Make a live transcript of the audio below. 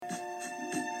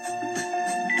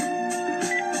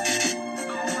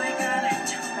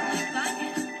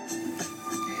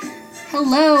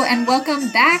Hello, and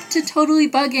welcome back to Totally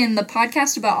Buggin', the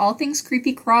podcast about all things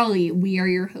creepy crawly. We are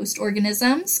your host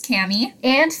organisms, Cammie.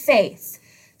 And Faith.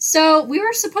 So, we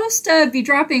were supposed to be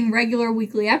dropping regular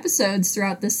weekly episodes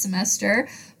throughout this semester,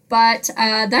 but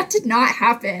that did not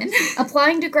happen.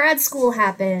 Applying to grad school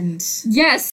happened.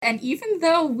 Yes, and even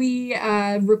though we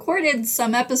recorded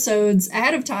some episodes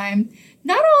ahead of time,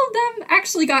 not all of them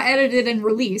actually got edited and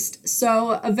released,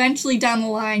 so eventually down the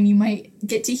line you might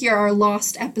get to hear our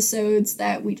lost episodes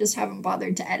that we just haven't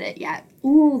bothered to edit yet.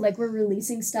 Ooh, like we're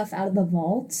releasing stuff out of the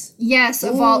vault? Yes,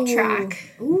 a vault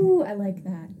track. Ooh, I like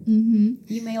that. Mm-hmm.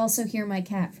 You may also hear my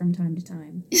cat from time to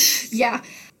time. Yeah.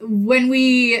 When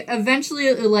we eventually,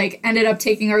 ended up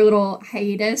taking our little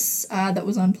hiatus that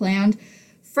was unplanned,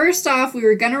 first off, we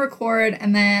were gonna record,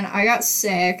 and then I got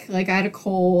sick. I had a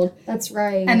cold. That's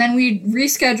right. And then we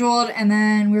rescheduled, and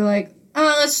then we were like,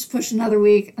 oh, let's just push another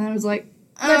week. And I was like,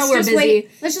 oh, we're busy.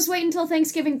 Let's just wait until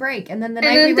Thanksgiving break. And then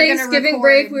Thanksgiving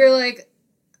break, we were like,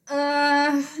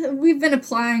 we've been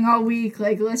applying all week.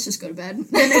 Let's just go to bed.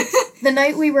 The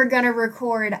night we were gonna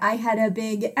record, I had a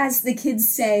big, as the kids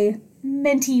say,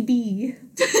 mentee bee.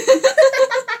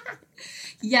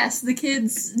 Yes, the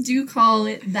kids do call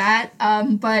it that,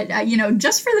 but,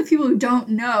 just for the people who don't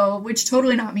know, which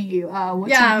totally not me,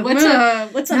 what's a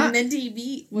mentee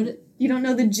bee? You don't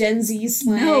know the Gen Z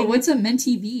slang? No, what's a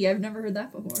mentee bee? I've never heard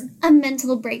that before. A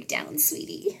mental breakdown,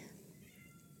 sweetie.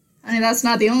 I mean, that's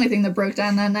not the only thing that broke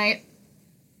down that night.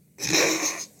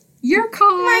 Your car!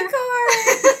 My car!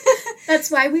 That's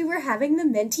why we were having the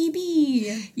mentee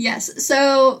bee. Yes,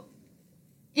 so...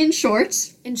 In short,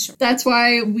 that's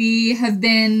why we have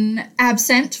been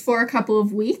absent for a couple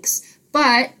of weeks,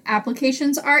 but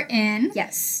applications are in.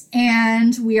 Yes.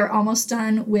 And we are almost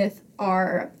done with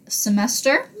our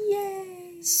semester.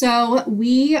 Yay. So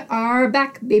we are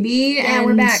back, baby. Yeah, and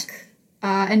we're back.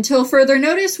 Until further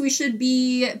notice, we should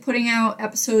be putting out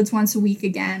episodes once a week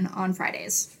again on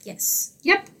Fridays. Yes.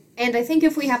 Yep. And I think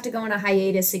if we have to go on a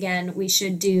hiatus again, we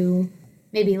should do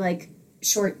maybe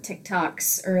short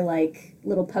TikToks or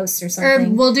little posts or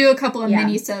something. Or we'll do a couple of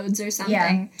mini-sodes or something.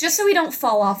 Yeah, just so we don't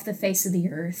fall off the face of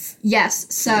the earth.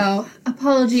 Yes, so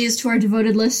apologies to our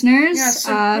devoted listeners. Yes,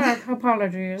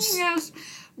 apologies. Yes,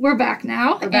 we're back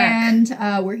now, and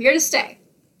we're here to stay.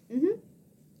 Mm-hmm.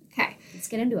 Okay. Let's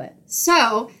get into it.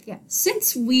 So,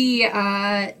 since we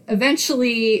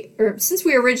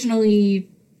originally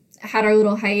had our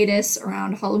little hiatus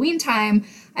around Halloween time,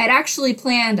 I had actually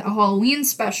planned a Halloween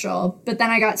special, but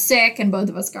then I got sick and both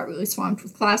of us got really swamped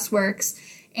with classworks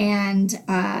and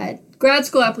grad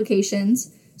school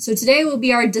applications. So today will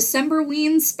be our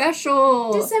Decemberween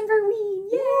special.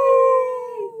 Decemberween,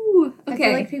 yay! Okay. I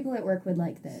feel like people at work would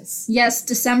like this. Yes,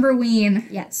 Decemberween.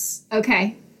 Yes.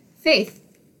 Okay. Faith,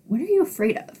 what are you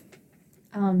afraid of?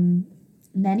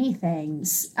 Many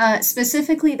things.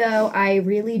 Specifically, though, I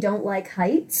really don't like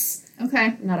heights. Okay.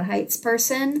 I'm not a heights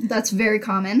person. That's very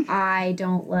common. I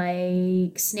don't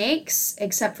like snakes,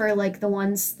 except for, the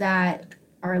ones that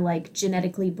are,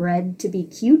 genetically bred to be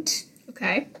cute.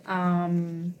 Okay.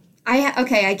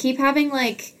 I keep having,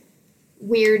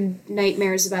 weird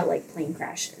nightmares about, plane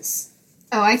crashes.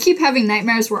 Oh, I keep having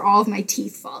nightmares where all of my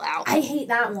teeth fall out. I hate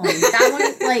that one.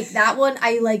 That one,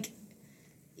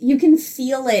 you can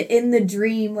feel it in the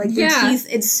dream, your teeth.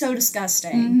 It's so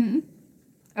disgusting. Mm-hmm.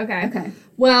 Okay.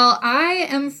 Well, I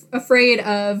am afraid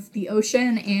of the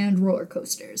ocean and roller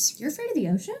coasters. You're afraid of the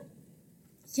ocean?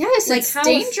 Yes, it's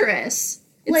dangerous.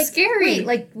 It's scary.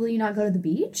 Wait, will you not go to the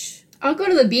beach? I'll go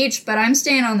to the beach, but I'm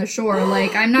staying on the shore.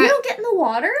 I'm not... You don't get in the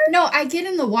water? No, I get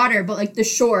in the water, but, the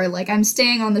shore. I'm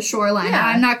staying on the shoreline. Yeah.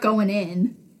 I'm not going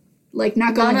in.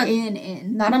 Not going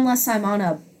in. Not unless I'm on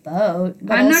a boat.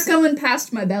 I'm not going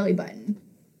past my belly button.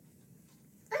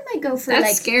 I might go for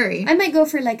That's scary. I might go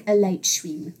for a light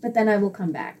swim, but then I will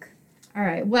come back. All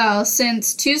right. Well,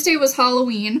 since Tuesday was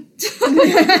Halloween,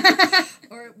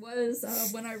 or it was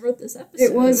when I wrote this episode.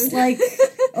 It was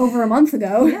over a month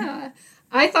ago. Yeah.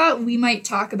 I thought we might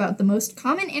talk about the most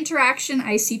common interaction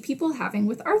I see people having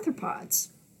with arthropods.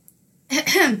 A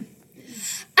bug,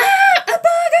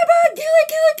 kill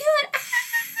it. Ah!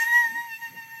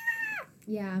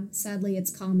 Yeah, sadly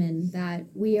it's common that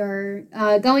we are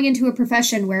going into a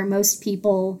profession where most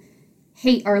people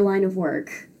hate our line of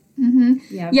work. Mm-hmm.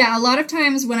 Yeah, a lot of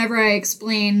times whenever I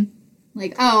explain,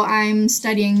 I'm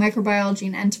studying microbiology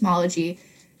and entomology,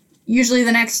 usually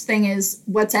the next thing is,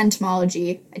 what's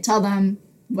entomology? I tell them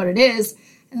what it is,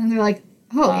 and then they're like,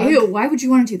 ew, why would you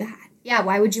want to do that? Yeah,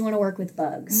 why would you want to work with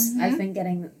bugs? Mm-hmm. I've been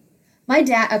getting... My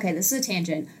dad... Okay, this is a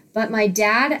tangent. But my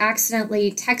dad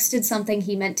accidentally texted something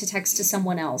he meant to text to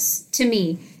someone else, to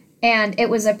me. And it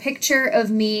was a picture of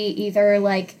me either,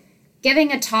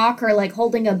 giving a talk or, like,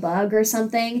 holding a bug or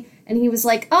something, and he was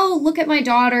like, oh, look at my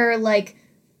daughter, like,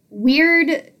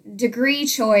 weird degree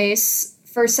choice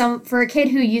for a kid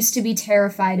who used to be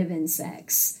terrified of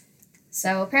insects.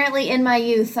 So apparently in my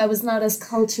youth, I was not as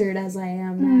cultured as I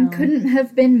am now. Couldn't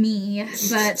have been me,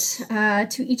 but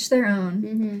to each their own.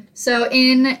 Mm-hmm. So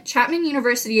in Chapman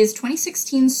University's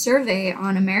 2016 survey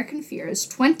on American fears,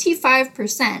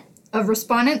 25% of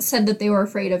respondents said that they were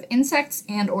afraid of insects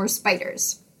and or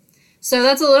spiders. So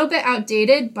that's a little bit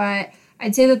outdated, but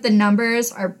I'd say that the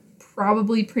numbers are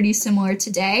probably pretty similar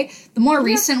today. The more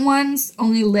recent ones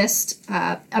only list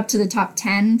up to the top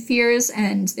 10 fears,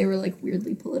 and they were like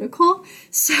weirdly political.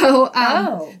 So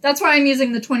that's why I'm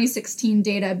using the 2016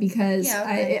 data, because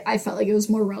I felt like it was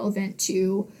more relevant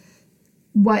to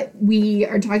what we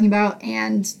are talking about,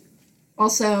 and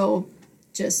also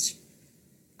just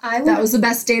that was the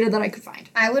best data that I could find.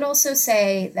 I would also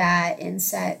say that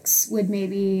insects would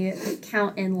maybe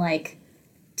count in, like,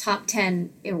 top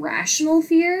 10 irrational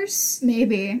fears.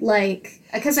 Maybe. Like,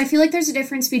 because I feel like there's a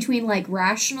difference between, like,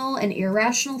 rational and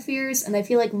irrational fears, and I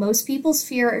feel like most people's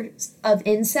fears of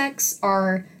insects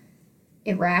are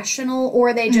irrational,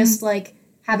 or they just, like,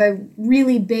 have a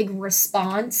really big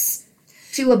response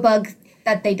to a bug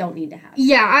that they don't need to have.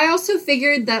 Yeah, I also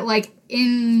figured that, like,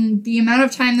 in the amount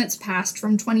of time that's passed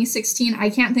from 2016, I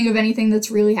can't think of anything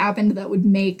that's really happened that would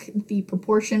make the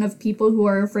proportion of people who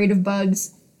are afraid of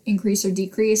bugs increase or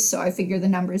decrease, so I figure the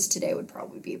numbers today would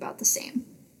probably be about the same.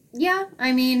 Yeah,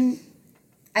 I mean,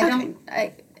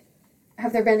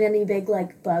 have there been any big,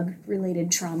 like,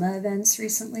 bug-related trauma events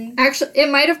recently? Actually, it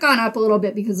might have gone up a little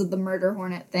bit because of the murder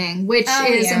hornet thing, which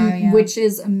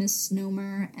is a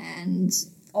misnomer, and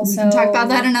also, we can talk about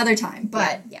that another time,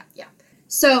 but yeah.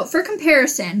 So, for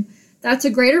comparison, that's a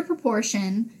greater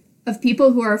proportion of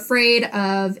people who are afraid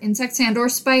of insects and or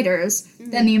spiders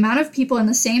than the amount of people in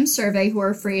the same survey who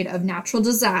are afraid of natural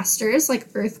disasters like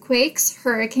earthquakes,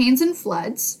 hurricanes, and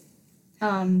floods,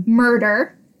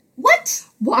 murder,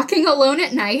 walking alone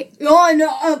at night. Oh,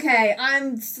 no, okay,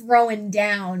 I'm throwing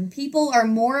down. People are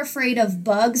more afraid of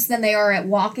bugs than they are at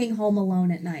walking home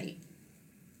alone at night.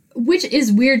 Which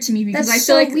is weird to me, because That's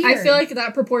I weird. feel like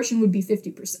that proportion would be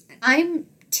 50%. I'm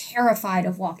terrified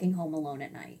of walking home alone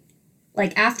at night.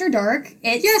 Like, after dark,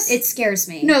 it scares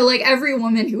me. No, like, every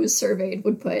woman who was surveyed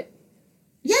would put...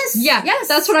 Yes. Yeah, yes.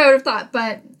 That's what I would have thought.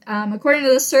 But according to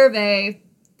this survey,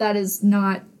 that is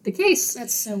not the case.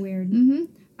 That's so weird.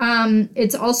 Mm-hmm.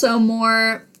 It's also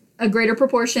a greater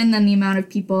proportion than the amount of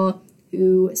people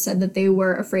who said that they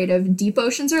were afraid of deep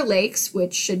oceans or lakes,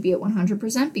 which should be at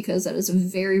 100% because that is a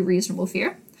very reasonable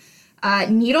fear.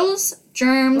 Needles,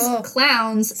 germs,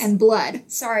 clowns, and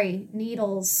blood. Sorry,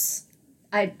 needles...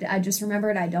 I just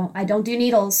remembered I don't do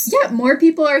needles. Yeah, more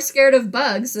people are scared of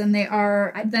bugs than there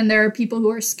are people who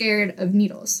are scared of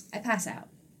needles. I pass out.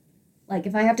 Like,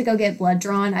 if I have to go get blood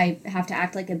drawn, I have to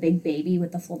act like a big baby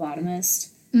with the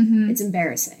phlebotomist. Mm-hmm. It's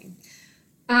embarrassing.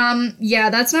 Yeah,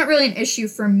 that's not really an issue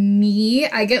for me.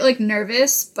 I get, like,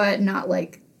 nervous, but I'm not,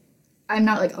 like,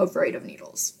 afraid of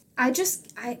needles.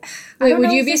 Wait,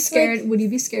 would you be scared? Like, would you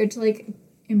be scared to, like,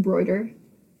 embroider?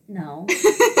 No.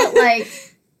 But, like...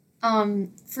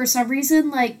 for some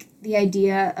reason, like, the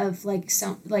idea of, like,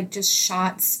 just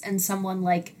shots and someone,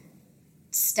 like,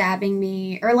 stabbing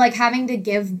me, or, like, having to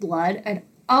give blood,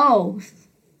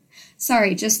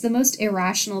 sorry, just the most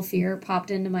irrational fear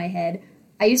popped into my head.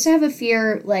 I used to have a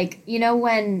fear, like, you know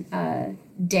when,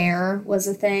 DARE was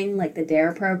a thing, like, the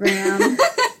DARE program?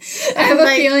 I have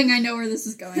a feeling I know where this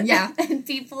is going, yeah. And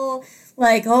people,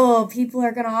 like, people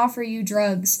are gonna offer you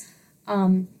drugs,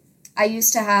 I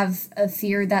used to have a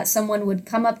fear that someone would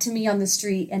come up to me on the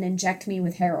street and inject me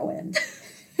with heroin.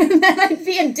 And then I'd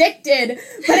be addicted,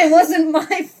 but it wasn't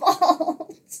my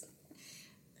fault.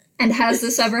 And has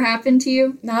this ever happened to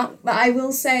you? I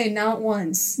will say, not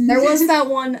once. There was that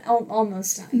one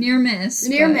almost time. Near miss.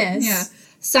 Yeah.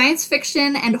 Science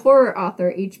fiction and horror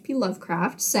author H.P.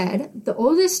 Lovecraft said, "The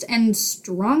oldest and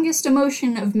strongest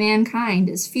emotion of mankind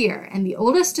is fear, and the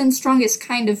oldest and strongest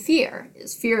kind of fear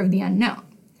is fear of the unknown."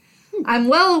 I'm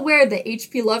well aware that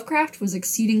H.P. Lovecraft was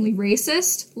exceedingly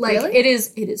racist. Like, really?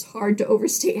 it is hard to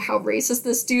overstate how racist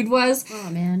this dude was. Oh,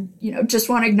 man. Just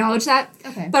want to acknowledge that.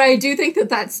 Okay. But I do think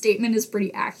that statement is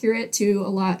pretty accurate to a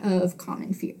lot of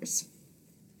common fears.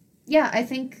 Yeah, I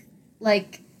think,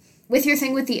 like, with your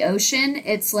thing with the ocean,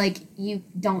 it's like you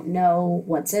don't know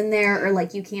what's in there, or,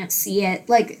 like, you can't see it.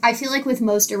 Like, I feel like with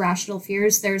most irrational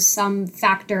fears, there's some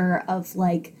factor of,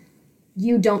 like,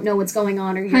 you don't know what's going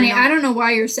on, or you're Honey, I don't know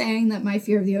why you're saying that my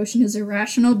fear of the ocean is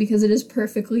irrational, because it is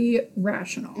perfectly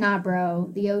rational. Nah,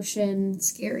 bro. The ocean...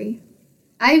 Scary.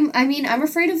 I'm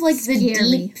afraid of, like,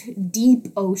 the deep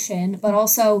ocean, but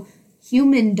also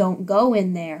human don't go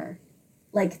in there.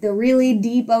 Like, the really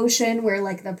deep ocean where,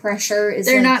 like, the pressure is,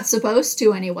 They're not supposed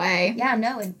to anyway. Yeah,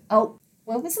 no.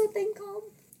 What was the thing called?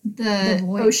 The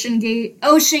Ocean Gate.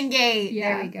 Ocean Gate.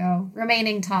 Yeah. There we go.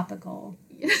 Remaining topical.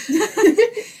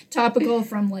 Topical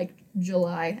from, like,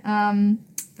 July.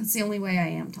 That's the only way I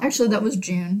am topical. Actually, that was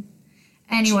June.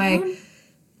 Anyway. June?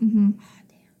 Mm-hmm.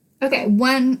 Okay,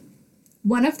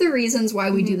 one of the reasons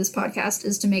why we do this podcast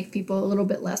is to make people a little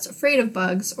bit less afraid of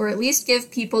bugs, or at least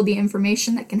give people the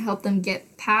information that can help them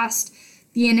get past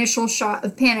the initial shot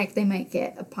of panic they might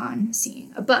get upon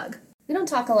seeing a bug. We don't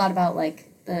talk a lot about, like,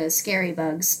 the scary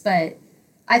bugs, but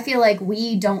I feel like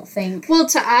we don't think... Well,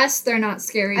 to us, they're not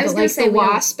scary, but like the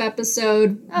wasp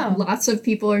episode, lots of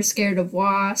people are scared of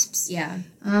wasps. Yeah.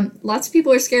 Lots of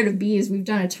people are scared of bees. We've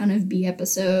done a ton of bee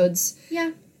episodes.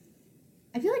 Yeah.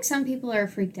 I feel like some people are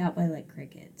freaked out by, like,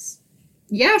 crickets.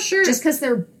 Yeah, sure. Just because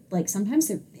they're, like, sometimes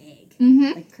they're big.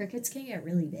 Mm-hmm. Like, crickets can get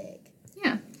really big.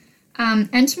 Yeah.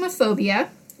 Entomophobia,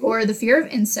 or the fear of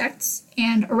insects,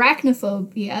 and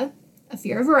arachnophobia, a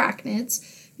fear of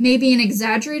arachnids, may be an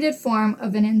exaggerated form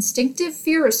of an instinctive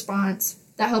fear response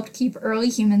that helped keep early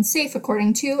humans safe,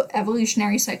 according to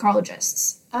evolutionary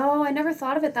psychologists. Oh, I never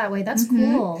thought of it that way. That's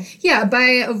cool. Yeah, by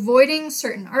avoiding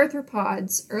certain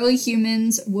arthropods, early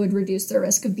humans would reduce their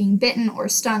risk of being bitten or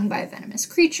stung by a venomous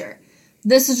creature.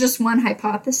 This is just one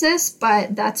hypothesis,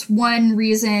 but that's one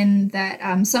reason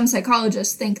that some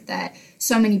psychologists think that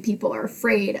so many people are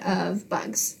afraid of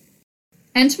bugs.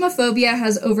 Entomophobia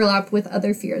has overlap with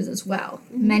other fears as well.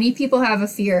 Many people have a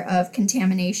fear of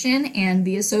contamination, and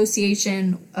the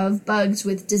association of bugs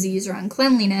with disease or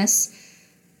uncleanliness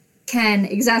can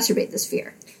exacerbate this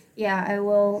fear. Yeah, I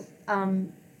will.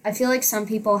 I feel like some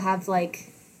people have,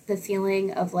 like, the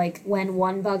feeling of, like, when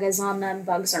one bug is on them,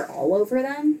 bugs are all over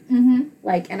them. Mm-hmm.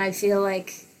 Like, and I feel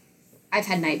like I've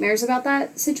had nightmares about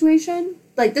that situation.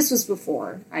 Like, this was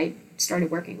before I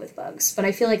started working with bugs, but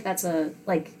I feel like that's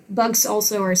bugs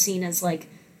also are seen as, like,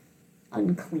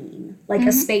 unclean. Like,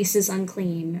 a space is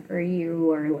unclean, or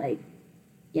you are, like,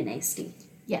 you're nasty.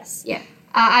 Yes. Yeah.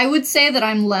 I would say that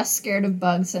I'm less scared of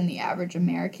bugs than the average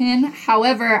American.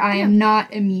 However, I am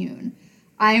not immune.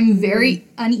 I am very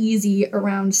uneasy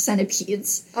around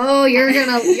centipedes. Oh, you're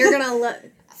gonna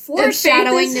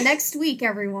foreshadowing the next week,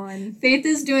 everyone. Faith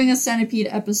is doing a centipede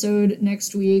episode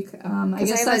next week. I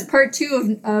guess that's part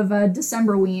 2 of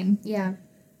Decemberween. Yeah.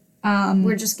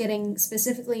 We're just getting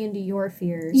specifically into your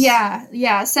fears.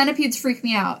 Yeah. Centipedes freak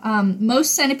me out.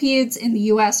 Most centipedes in the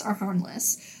U.S. are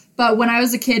harmless. But when I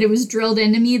was a kid, it was drilled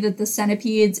into me that the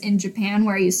centipedes in Japan,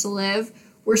 where I used to live,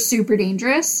 were super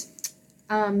dangerous.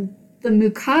 The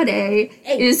Mukade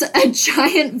is a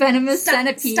giant venomous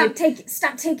centipede.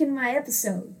 Stop taking my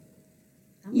episode.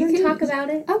 I'm going to talk about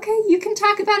it. Okay, you can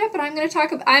talk about it, but I'm going to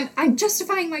talk about... I'm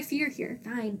justifying my fear here.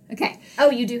 Fine. Okay.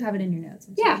 Oh, you do have it in your notes.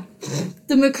 Yeah.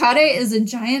 The Mukade is a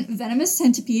giant venomous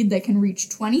centipede that can reach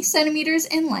 20 centimeters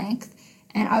in length,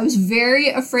 and I was very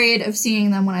afraid of seeing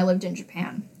them when I lived in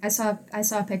Japan. I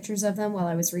saw pictures of them while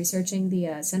I was researching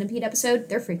the centipede episode.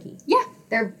 They're freaky. Yeah.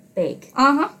 They're big.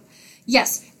 Uh-huh.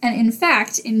 Yes, and in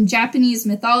fact, in Japanese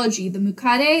mythology, the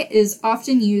Mukade is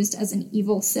often used as an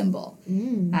evil symbol.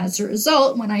 As a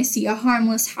result, when I see a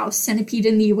harmless house centipede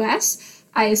in the U.S.,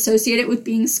 I associate it with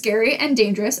being scary and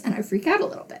dangerous, and I freak out a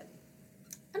little bit.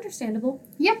 Understandable.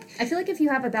 Yep. I feel like if you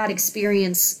have a bad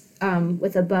experience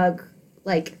with a bug,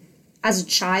 like, as a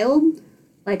child,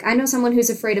 like, I know someone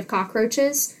who's afraid of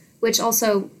cockroaches, which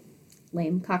also...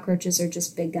 lame. Cockroaches are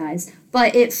just big guys.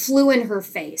 But it flew in her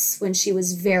face when she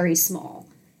was very small.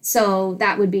 So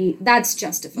that's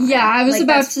justified. Yeah, I was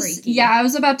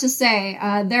about to say,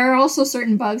 there are also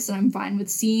certain bugs that I'm fine with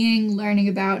seeing, learning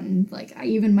about, and, like, I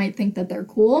even might think that they're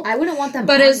cool. I wouldn't want them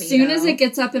But on as me, soon though. as it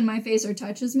gets up in my face or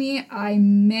touches me, I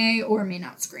may or may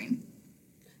not scream.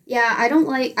 Yeah,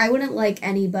 I wouldn't like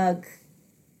any bug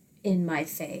in my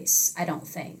face, I don't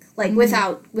think. Like,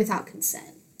 without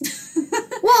consent.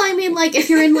 Well, I mean, like, if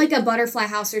you're in, like, a butterfly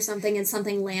house or something and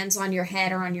something lands on your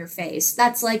head or on your face,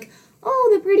 that's like,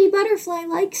 oh, the pretty butterfly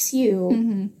likes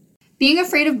you. Being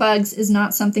afraid of bugs is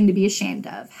not something to be ashamed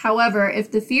of. However,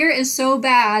 if the fear is so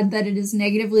bad that it is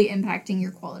negatively impacting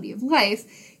your quality of life,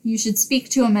 you should speak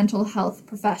to a mental health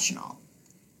professional.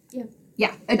 Yeah.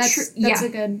 Yeah. That's a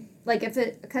good, like,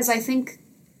 because I think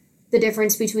the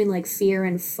difference between, like, fear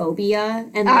and phobia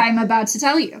and... like, I'm about to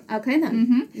tell you. Okay,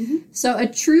 then. So a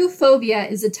true phobia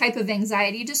is a type of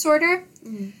anxiety disorder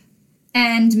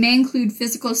and may include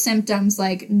physical symptoms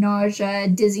like nausea,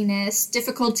 dizziness,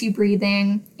 difficulty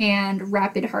breathing, and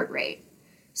rapid heart rate.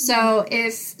 So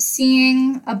if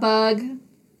seeing a bug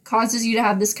causes you to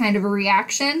have this kind of a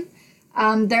reaction,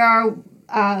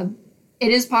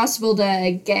 it is possible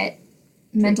to get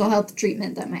mental health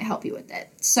treatment that might help you with it.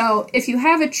 So if you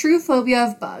have a true phobia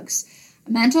of bugs,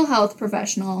 a mental health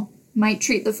professional might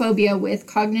treat the phobia with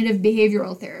cognitive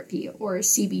behavioral therapy, or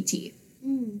CBT.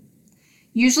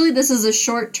 Usually this is a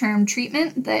short-term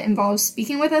treatment that involves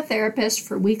speaking with a therapist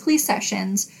for weekly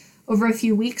sessions over a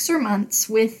few weeks or months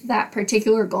with that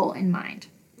particular goal in mind.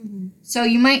 So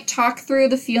you might talk through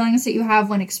the feelings that you have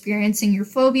when experiencing your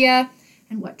phobia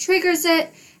and what triggers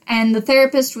it, and the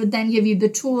therapist would then give you the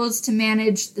tools to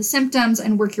manage the symptoms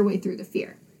and work your way through the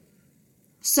fear.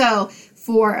 So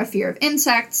for a fear of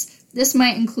insects, this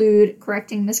might include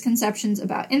correcting misconceptions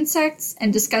about insects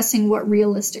and discussing what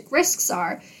realistic risks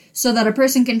are so that a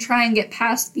person can try and get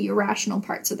past the irrational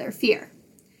parts of their fear.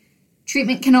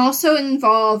 Treatment can also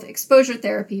involve exposure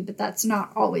therapy, but that's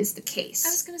not always the case. I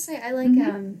was going to say, I like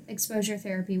exposure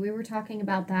therapy. We were talking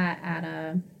about that at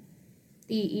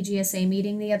the EGSA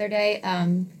meeting the other day.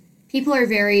 People are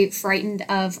very frightened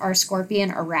of our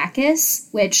scorpion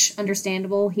Arrakis, which,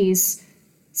 understandable, he's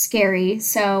scary.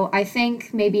 So I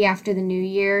think maybe after the new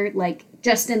year, like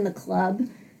just in the club.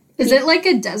 Is it like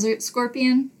a desert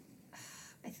scorpion?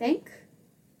 I think.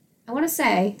 I want to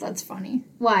say. That's funny.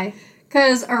 Why?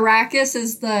 Because Arrakis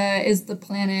is the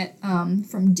planet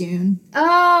from Dune.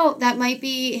 Oh, that might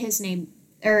be his name,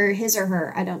 or his or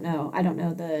her. I don't know. I don't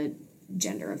know the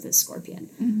gender of this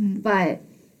scorpion. But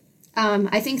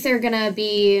I think they're gonna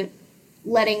be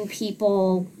letting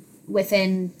people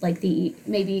within maybe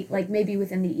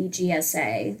within the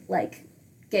EGSA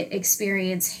get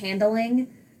experience handling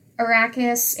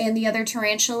Arrakis and the other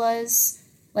tarantulas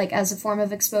as a form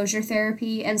of exposure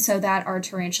therapy, and so that our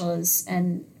tarantulas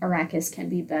and Arrakis can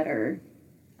be better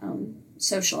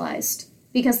socialized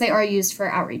because they are used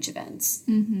for outreach events.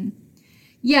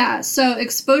 Yeah, so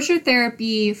exposure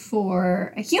therapy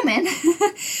for a human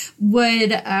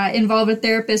would involve a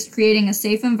therapist creating a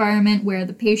safe environment where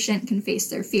the patient can face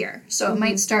their fear. So it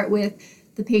might start with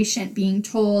the patient being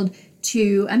told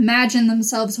to imagine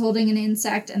themselves holding an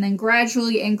insect and then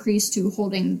gradually increase to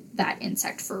holding that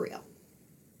insect for real.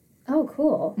 Oh,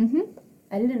 cool.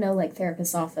 I didn't know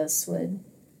therapist's office would...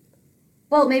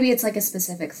 Well, maybe it's a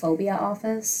specific phobia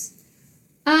office.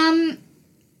 I'm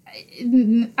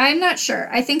not sure.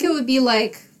 I think it would be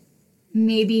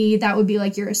maybe that would be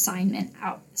your assignment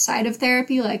outside of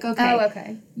therapy.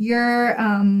 Okay.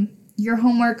 Your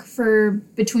homework for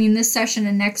between this session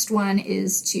and next one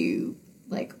is to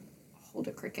hold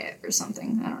a cricket or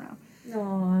something. I don't know.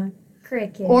 Aw,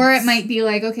 crickets. Or it might be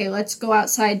okay, let's go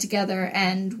outside together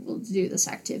and we'll do this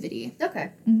activity.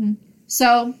 Okay.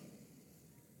 So,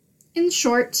 in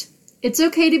short, it's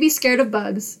okay to be scared of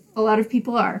bugs. A lot of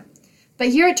people are. But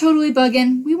here at Totally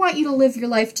Buggin', we want you to live your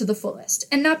life to the fullest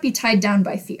and not be tied down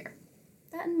by fear.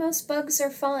 That and most bugs are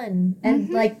fun and,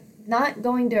 not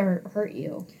going to hurt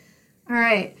you. All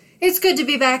right. It's good to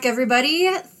be back, everybody.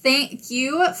 Thank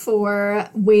you for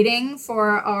waiting for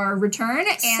our return.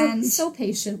 And so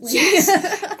patiently. Yes.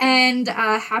 And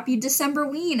happy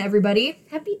Decemberween, everybody.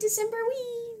 Happy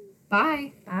Decemberween.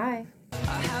 Bye. Bye.